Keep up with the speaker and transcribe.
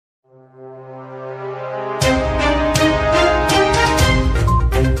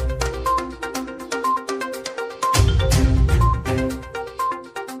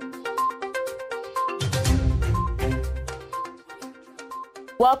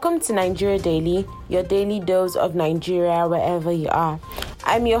Welcome to Nigeria Daily, your daily dose of Nigeria wherever you are.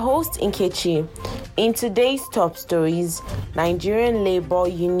 I'm your host, Nkechi. In today's top stories, Nigerian Labour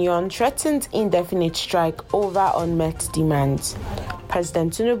Union threatens indefinite strike over unmet demands.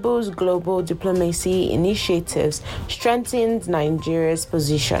 President Tinubu's global diplomacy initiatives strengthens Nigeria's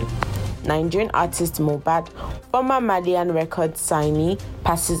position. Nigerian artist MohBad, former Marlian record signee,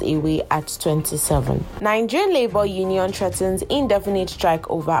 passes away at 27. Nigerian Labour Union threatens indefinite strike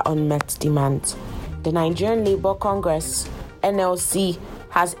over unmet demands. The Nigerian Labour Congress, NLC,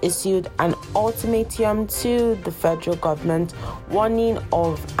 has issued an ultimatum to the federal government warning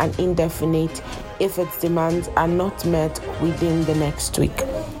of an indefinite if its demands are not met within the next week.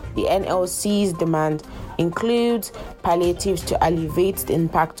 The NLC's demand includes palliatives to alleviate the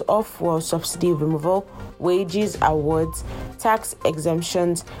impact of fuel subsidy removal, wages awards, tax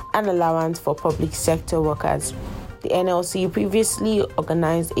exemptions, and allowance for public sector workers. The NLC previously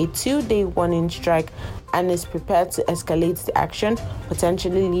organized a 2-day warning strike and is prepared to escalate the action,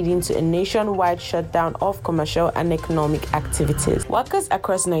 potentially leading to a nationwide shutdown of commercial and economic activities. Workers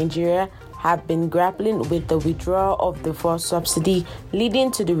across Nigeria have been grappling with the withdrawal of the fuel subsidy,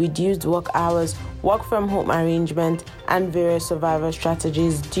 leading to the reduced work hours, work from home arrangement, and various survival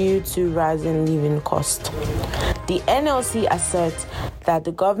strategies due to rising living costs. The NLC asserts that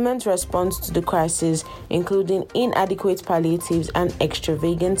the government's response to the crisis, including inadequate palliatives and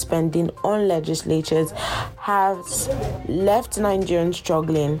extravagant spending on legislatures, has left Nigerians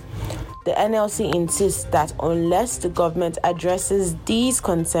struggling. The NLC insists that unless the government addresses these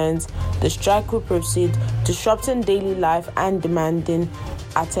concerns, the strike will proceed, disrupting daily life and demanding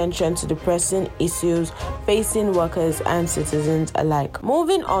attention to the pressing issues facing workers and citizens alike.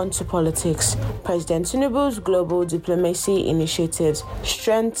 Moving on to politics, President Tinubu's global diplomacy initiatives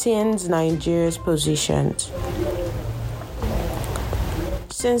strengthens Nigeria's positions.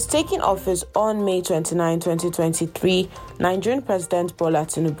 Since taking office on May 29, 2023, Nigerian President Bola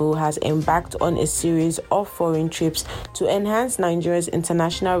Tinubu has embarked on a series of foreign trips to enhance Nigeria's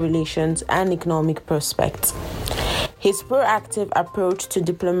international relations and economic prospects. His proactive approach to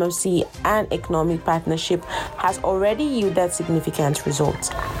diplomacy and economic partnership has already yielded significant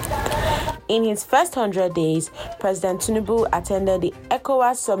results. In his first 100 days, President Tinubu attended the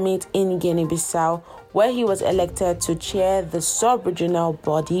ECOWAS summit in Guinea-Bissau, where he was elected to chair the sub-regional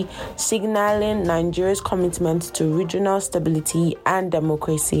body, signaling Nigeria's commitment to regional stability and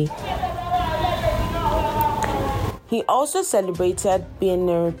democracy. He also celebrated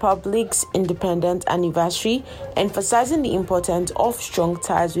Benin Republic's independence anniversary, emphasizing the importance of strong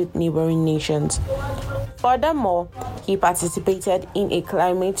ties with neighboring nations. Furthermore, he participated in a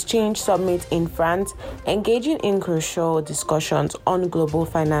climate change summit in France, engaging in crucial discussions on global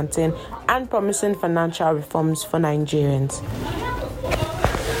financing and promising financial reforms for Nigerians.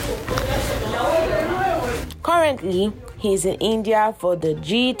 Currently, he is in India for the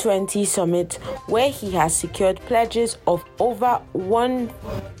G20 summit, where he has secured pledges of over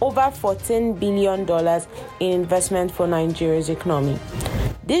 $14 billion in investment for Nigeria's economy.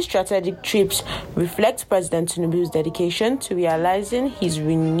 These strategic trips reflect President Tinubu's dedication to realizing his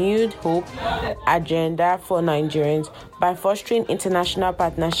renewed hope agenda for Nigerians by fostering international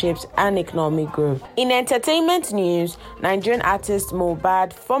partnerships and economic growth. In entertainment news, Nigerian artist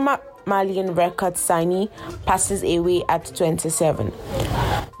MohBad, former Marlian record signee, passes away at 27.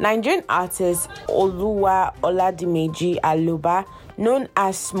 Nigerian artist Oluwa Oladimeji Aloba, known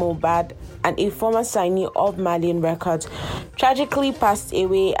as MohBad and a former signee of Marlian Records, tragically passed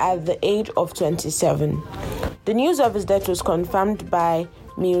away at the age of 27. The news of his death was confirmed by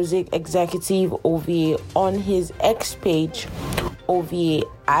music executive OVA on his X page,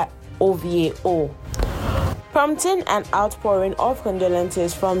 OVAO, prompting an outpouring of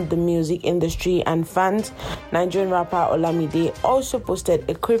condolences from the music industry and fans. Nigerian rapper Olamide also posted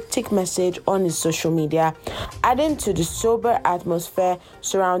a cryptic message on his social media, adding to the sober atmosphere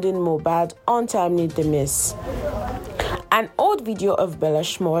surrounding MohBad's untimely demise. An old video of Bella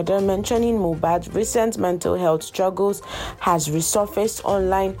Shmurda mentioning MohBad's recent mental health struggles has resurfaced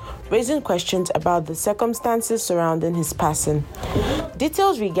online, raising questions about the circumstances surrounding his passing.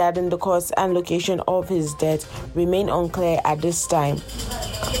 Details regarding the cause and location of his death remain unclear at this time.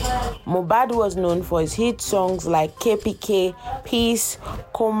 MohBad was known for his hit songs like KPK, Peace,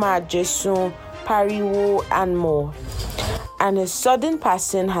 Koma Jesun, Pariwo, and more. And his sudden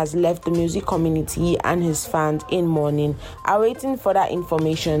passing has left the music community and his fans in mourning, awaiting further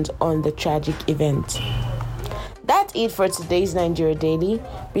information on the tragic event. That's it for today's Nigeria Daily.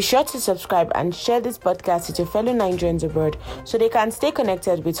 Be sure to subscribe and share this podcast with your fellow Nigerians abroad so they can stay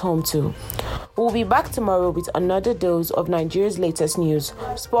connected with home too. We'll be back tomorrow with another dose of Nigeria's latest news,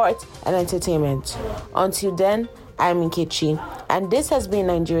 sport, and entertainment. Until then, I'm Nkechi, and this has been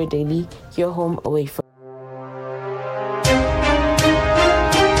Nigeria Daily, your home away from